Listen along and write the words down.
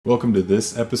Welcome to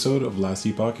this episode of Last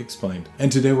Epoch Explained,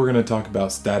 and today we're going to talk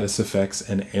about status effects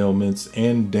and ailments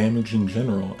and damage in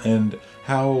general, and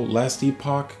how Last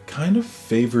Epoch kind of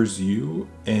favors you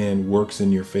and works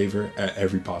in your favor at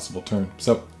every possible turn.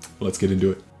 So let's get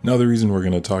into it. Now, the reason we're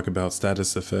going to talk about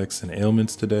status effects and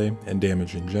ailments today, and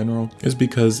damage in general, is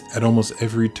because at almost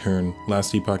every turn,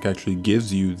 Last Epoch actually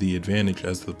gives you the advantage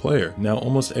as the player. Now,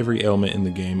 almost every ailment in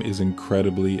the game is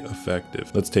incredibly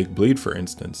effective. Let's take Bleed for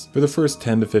instance. For the first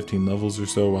 10 to 15 levels or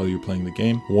so while you're playing the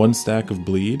game, one stack of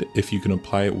Bleed, if you can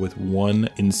apply it with one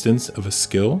instance of a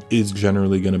skill, is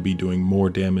generally going to be doing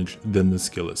more damage than the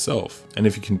skill itself. And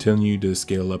if you continue to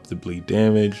scale up the Bleed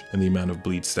damage and the amount of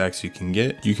Bleed stacks you can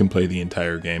get, you can play the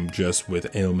entire game just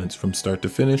with ailments from start to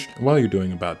finish while you're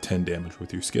doing about 10 damage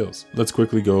with your skills. Let's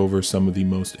quickly go over some of the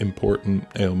most important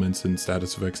ailments and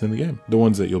status effects in the game, the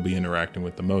ones that you'll be interacting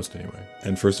with the most anyway.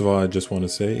 And first of all, I just want to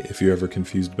say, if you're ever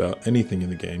confused about anything in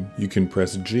the game, you can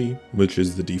press G, which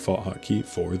is the default hotkey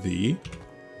for the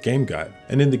game guide.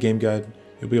 And in the game guide,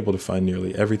 you'll be able to find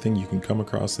nearly everything you can come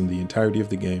across in the entirety of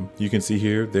the game. You can see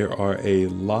here there are a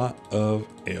lot of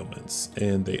ailments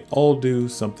and they all do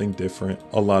something different.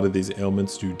 A lot of these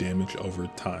ailments do damage over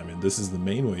time, and this is the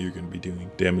main way you're going to be doing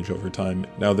damage over time.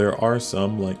 Now, there are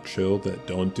some like Chill that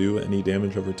don't do any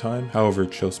damage over time. However,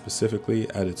 Chill specifically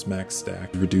at its max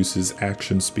stack reduces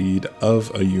action speed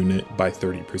of a unit by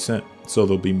 30%. So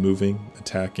they'll be moving,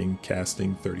 attacking,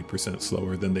 casting 30%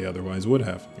 slower than they otherwise would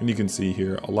have. And you can see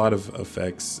here a lot of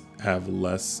effects have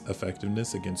less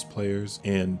effectiveness against players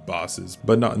and bosses,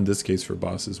 but not in this case for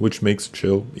bosses, which makes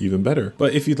Chill even better.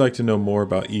 But if you'd like to know more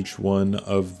about each one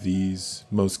of these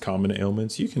most common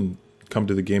ailments, you can come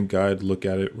to the game guide, look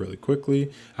at it really quickly.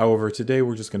 However, today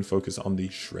we're just going to focus on the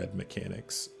shred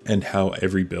mechanics and how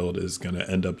every build is going to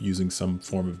end up using some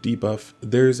form of debuff.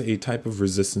 There's a type of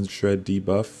resistance shred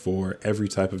debuff for every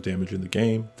type of damage in the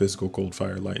game: physical, cold,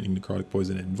 fire, lightning, necrotic,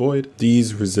 poison, and void.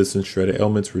 These resistance shred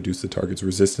ailments reduce the target's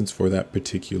resistance for that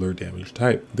particular damage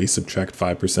type. They subtract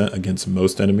 5% against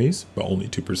most enemies, but only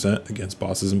 2% against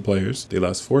bosses and players. They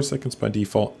last 4 seconds by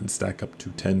default and stack up to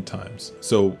 10 times.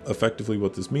 So effectively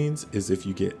what this means is if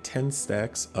you get 10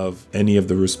 stacks of any of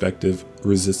the respective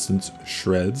resistance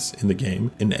shreds in the game,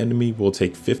 an enemy will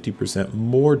take 50%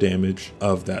 more damage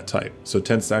of that type. So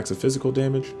 10 stacks of physical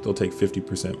damage, they'll take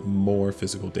 50% more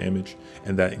physical damage,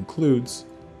 and that includes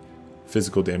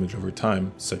physical damage over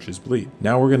time, such as Bleed.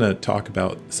 Now we're gonna talk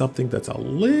about something that's a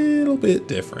little bit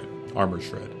different: Armour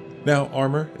Shred. Now,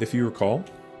 Armor, if you recall,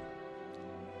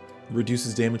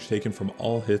 reduces damage taken from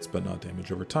all hits but not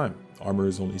damage over time. Armor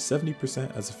is only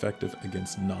 70% as effective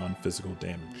against non-physical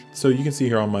damage. So you can see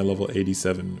here on my level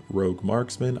 87 Rogue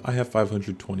Marksman, I have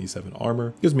 527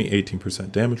 armor, gives me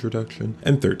 18% damage reduction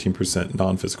and 13%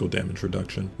 non-physical damage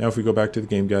reduction. Now if we go back to the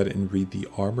game guide and read the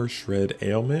Armour Shred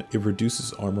Ailment, it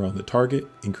reduces armor on the target,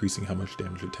 increasing how much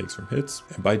damage it takes from hits,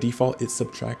 and by default it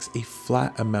subtracts a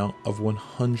flat amount of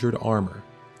 100 armor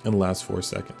and lasts 4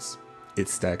 seconds. It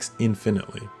stacks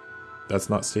infinitely. That's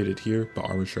not stated here, but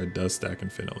Armour Shred does stack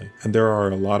infinitely. And there are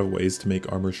a lot of ways to make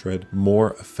Armour Shred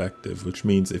more effective, which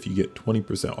means if you get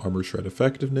 20% Armour Shred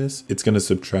effectiveness, it's going to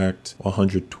subtract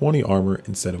 120 armor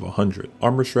instead of 100.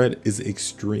 Armour Shred is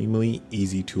extremely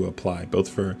easy to apply, both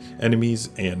for enemies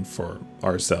and for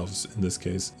ourselves in this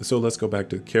case. So let's go back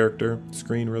to the character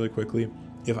screen really quickly.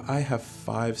 If I have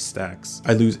 5 stacks,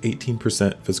 I lose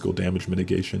 18% physical damage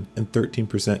mitigation and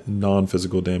 13%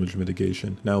 non-physical damage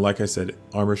mitigation. Now, like I said,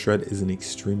 Armour Shred is an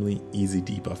extremely easy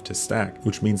debuff to stack,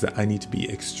 which means that I need to be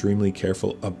extremely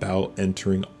careful about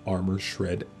entering Armour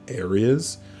Shred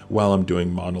areas while I'm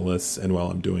doing monoliths and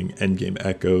while I'm doing endgame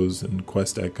echoes and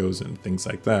quest echoes and things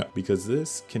like that, because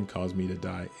this can cause me to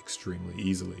die extremely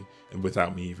easily and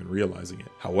without me even realizing it.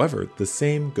 However, the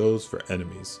same goes for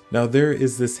enemies. Now, there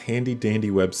is this handy dandy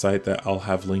website that I'll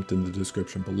have linked in the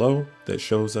description below that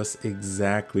shows us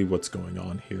exactly what's going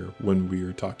on here when we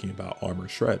are talking about Armour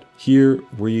Shred. Here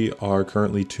we are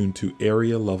currently tuned to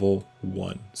area level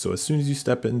 1. So as soon as you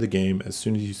step in the game, as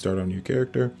soon as you start on your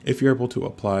character, if you're able to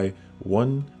apply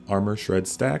 1 Armour Shred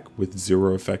stack with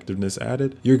 0 effectiveness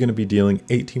added, you're going to be dealing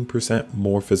 18%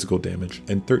 more physical damage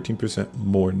and 13%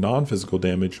 more non-physical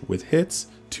damage with hits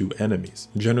to enemies.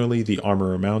 Generally, the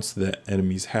armor amounts that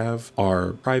enemies have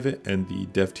are private and the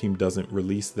dev team doesn't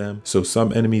release them. So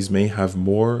some enemies may have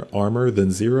more armor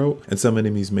than 0 and some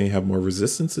enemies may have more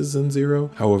resistances than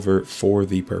 0. However, for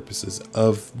the purposes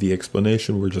of the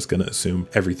explanation, we're just going to assume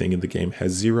everything in the game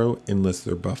has 0 unless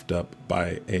they're buffed up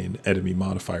by an enemy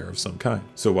modifier of some kind.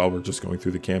 So while we're just going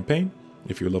through the campaign,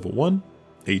 if you're level 1,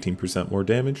 18% more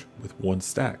damage with 1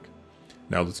 stack.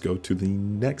 Now let's go to the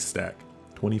next stack.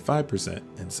 25%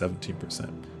 and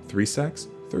 17%. 3 stacks,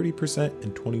 30%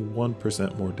 and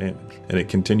 21% more damage. And it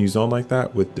continues on like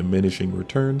that with diminishing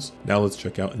returns. Now let's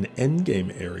check out an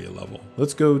endgame area level.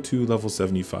 Let's go to level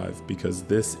 75 because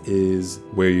this is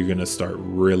where you're going to start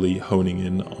really honing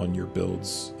in on your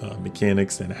build's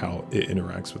mechanics and how it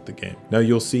interacts with the game. Now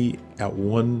you'll see at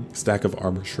 1 stack of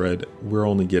Armour Shred, we're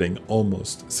only getting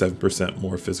almost 7%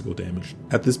 more physical damage.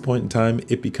 At this point in time,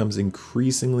 it becomes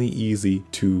increasingly easy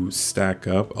to stack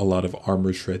up a lot of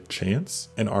Armour Shred chance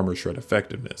and Armour Shred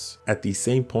effectiveness. At the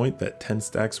same point that 10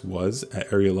 stacks was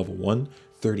at area level 1,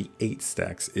 38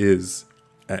 stacks is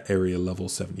at area level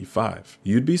 75.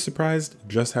 You'd be surprised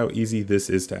just how easy this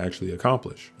is to actually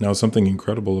accomplish. Now, something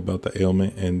incredible about the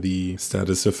ailment and the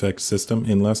status effect system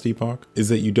in Last Epoch is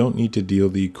that you don't need to deal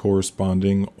the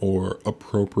corresponding or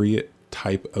appropriate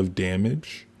type of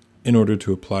damage in order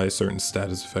to apply a certain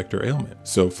status effect or ailment.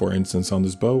 So for instance, on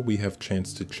this bow, we have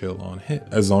chance to chill on hit.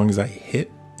 As long as I hit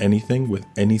anything with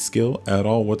any skill at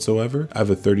all whatsoever, I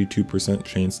have a 32%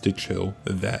 chance to chill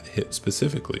that hit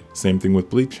specifically. Same thing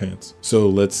with bleed chance. So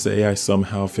let's say I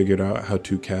somehow figured out how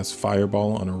to cast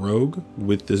fireball on a rogue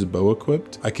with this bow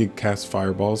equipped. I could cast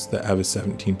fireballs that have a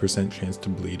 17% chance to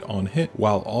bleed on hit,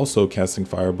 while also casting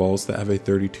fireballs that have a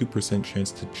 32%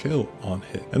 chance to chill on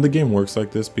hit. And the game works like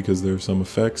this because there are some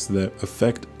effects that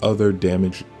affect other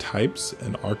damage types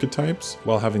and archetypes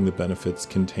while having the benefits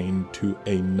contained to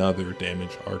another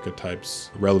damage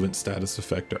archetype's relevant status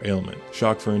effect or ailment.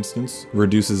 Shock, for instance,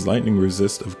 reduces lightning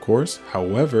resist, of course.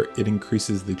 However, it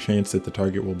increases the chance that the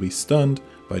target will be stunned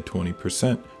by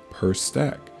 20% per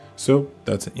stack. So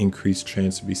that's an increased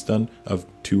chance to be stunned of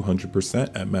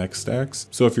 200% at max stacks.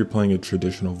 So if you're playing a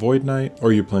traditional Void Knight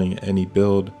or you're playing any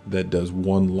build that does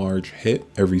one large hit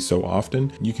every so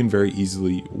often, you can very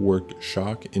easily work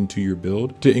shock into your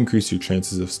build to increase your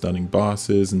chances of stunning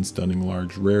bosses and stunning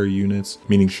large rare units,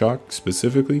 meaning shock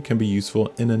specifically can be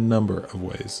useful in a number of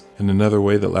ways. And another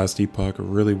way that Last Epoch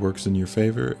really works in your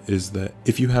favor is that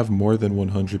if you have more than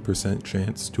 100%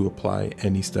 chance to apply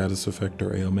any status effect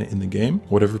or ailment in the game,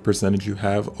 whatever percentage you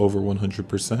have over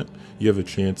 100%, you have a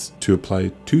chance to apply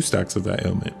 2 stacks of that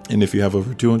ailment. And if you have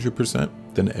over 200%,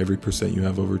 then every percent you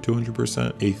have over 200%,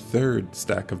 a 3rd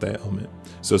stack of that ailment.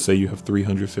 So say you have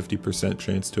 350%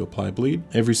 chance to apply bleed.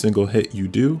 Every single hit you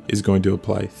do is going to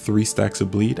apply 3 stacks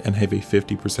of bleed and have a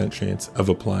 50% chance of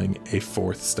applying a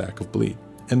 4th stack of bleed.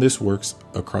 And this works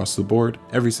across the board,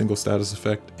 every single status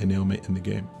effect and ailment in the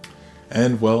game.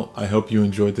 And well, I hope you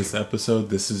enjoyed this episode.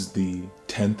 This is the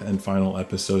 10th and final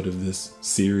episode of this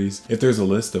series. If there's a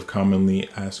list of commonly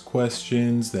asked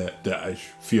questions that I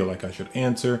feel like I should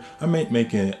answer, I might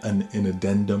make an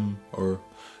addendum or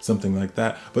something like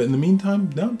that. But in the meantime,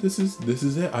 no, this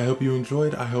is it. I hope you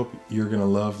enjoyed. I hope you're gonna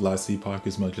love Last Epoch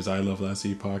as much as I love Last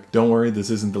Epoch. Don't worry, this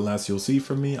isn't the last you'll see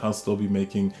from me. I'll still be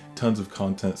making tons of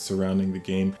content surrounding the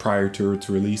game prior to its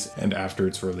release and after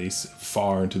its release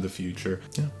far into the future.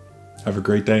 Yeah. Have a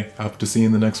great day. I hope to see you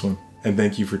in the next one. And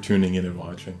thank you for tuning in and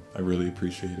watching. I really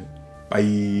appreciate it.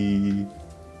 Bye.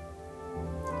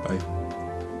 Bye.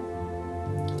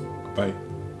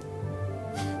 Bye.